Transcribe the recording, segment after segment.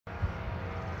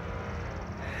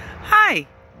Hi,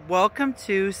 welcome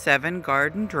to 7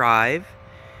 Garden Drive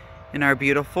in our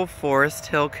beautiful Forest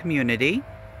Hill community.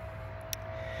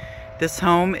 This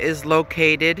home is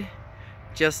located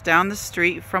just down the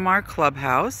street from our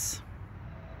clubhouse.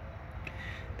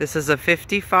 This is a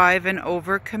 55 and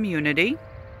over community,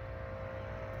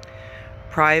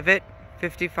 private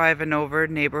 55 and over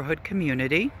neighborhood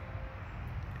community.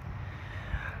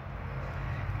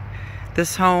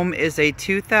 This home is a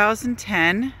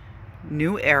 2010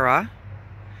 New Era,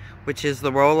 which is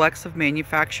the Rolex of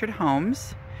manufactured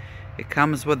homes. It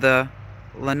comes with a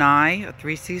lanai, a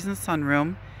 3-season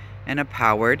sunroom, and a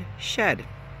powered shed.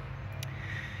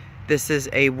 This is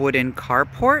a wooden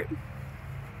carport,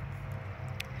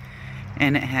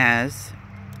 and it has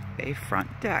a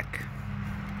front deck.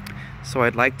 So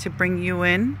I'd like to bring you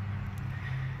in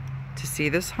to see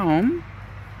this home.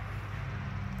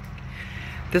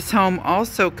 This home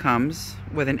also comes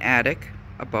with an attic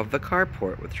above the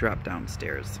carport with drop-down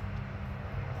stairs.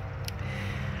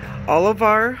 All of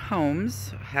our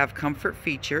homes have comfort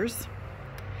features,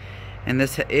 and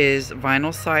this is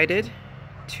vinyl-sided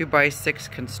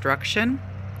 2x6 construction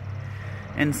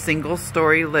and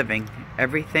single-story living.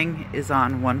 Everything is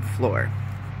on one floor.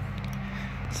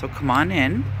 So come on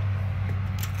in.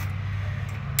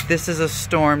 This is a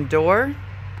storm door.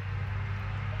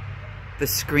 The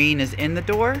screen is in the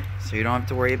door, so you don't have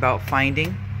to worry about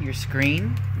finding your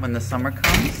screen when the summer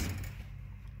comes.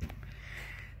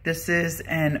 This is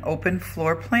an open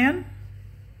floor plan.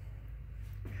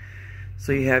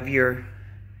 So you have your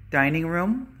dining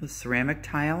room with ceramic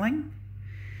tiling,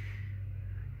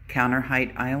 counter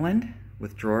height island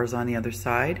with drawers on the other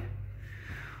side.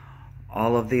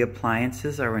 All of the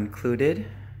appliances are included: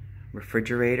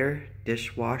 refrigerator,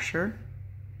 dishwasher,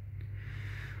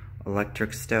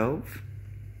 electric stove.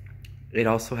 It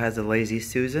also has a Lazy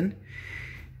Susan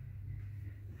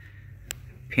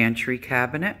pantry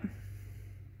cabinet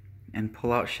and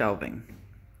pull-out shelving.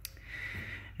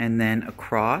 And then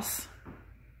across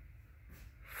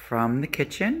from the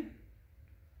kitchen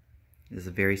is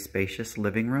a very spacious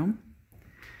living room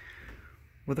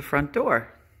with a front door,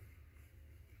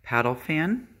 paddle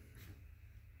fan.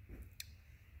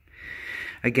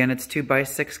 Again, it's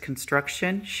 2x6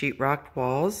 construction, sheetrock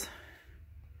walls.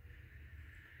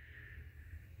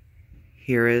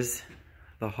 Here is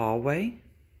the hallway,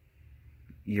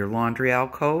 your laundry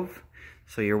alcove,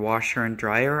 so your washer and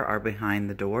dryer are behind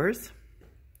the doors.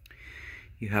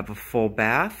 You have a full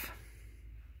bath.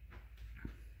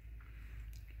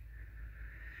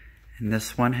 And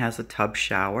this one has a tub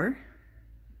shower,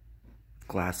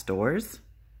 glass doors.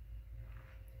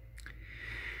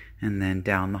 And then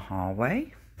down the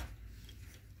hallway,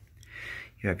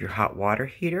 you have your hot water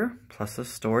heater plus a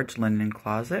storage linen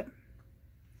closet.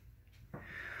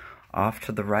 Off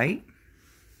to the right,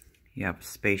 you have a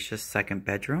spacious second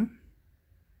bedroom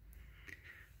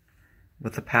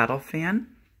with a paddle fan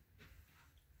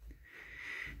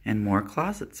and more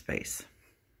closet space.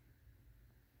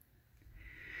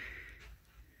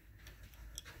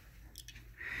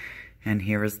 And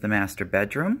here is the master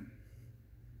bedroom.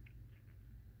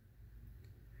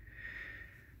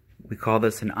 We call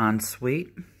this an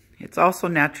ensuite. It's also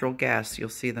natural gas. You'll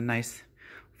see the nice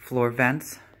floor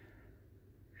vents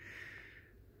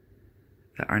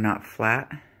that are not flat.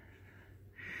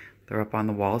 They're up on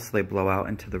the wall, so they blow out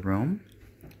into the room.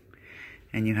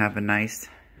 And you have a nice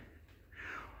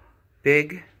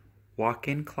big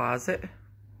walk-in closet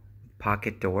with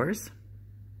pocket doors,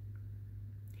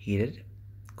 heated,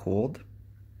 cooled.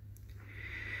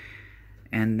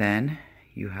 And then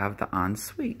you have the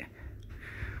ensuite,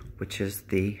 which is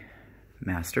the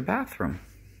master bathroom.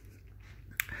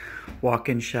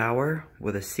 Walk-in shower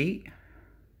with a seat,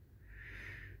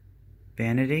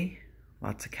 vanity,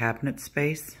 lots of cabinet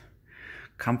space,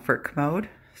 comfort commode,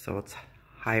 so it's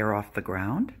higher off the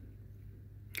ground.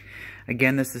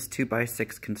 Again, this is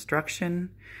 2x6 construction.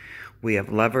 We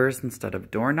have levers instead of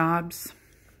doorknobs,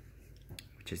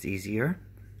 which is easier.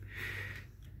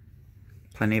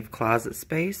 Plenty of closet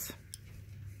space.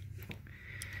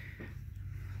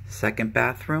 Second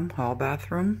bathroom, hall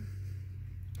bathroom.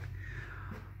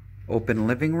 Open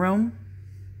living room.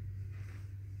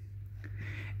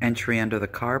 Entry under the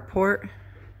carport.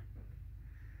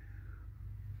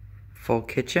 Full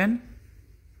kitchen.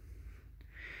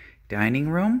 Dining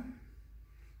room.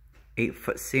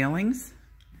 8-foot ceilings.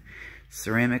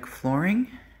 Ceramic flooring.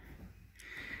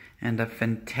 And a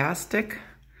fantastic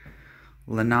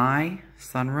lanai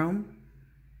sunroom.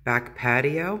 Back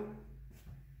patio.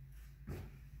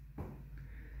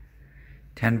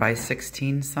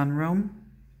 10x16 sunroom.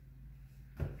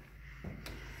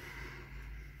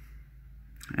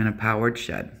 and a powered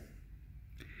shed.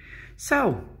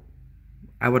 So,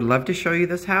 I would love to show you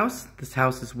this house. This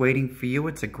house is waiting for you.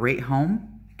 It's a great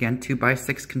home. Again,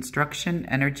 2x6 construction,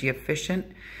 energy efficient,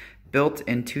 built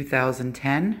in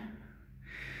 2010.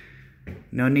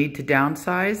 No need to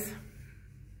downsize.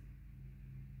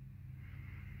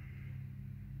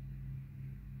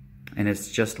 And it's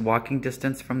just walking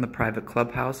distance from the private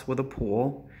clubhouse with a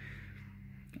pool.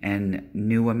 And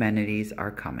new amenities are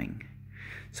coming.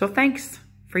 So thanks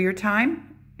for your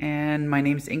time. And my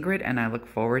name's Ingrid, and I look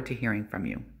forward to hearing from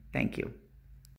you. Thank you.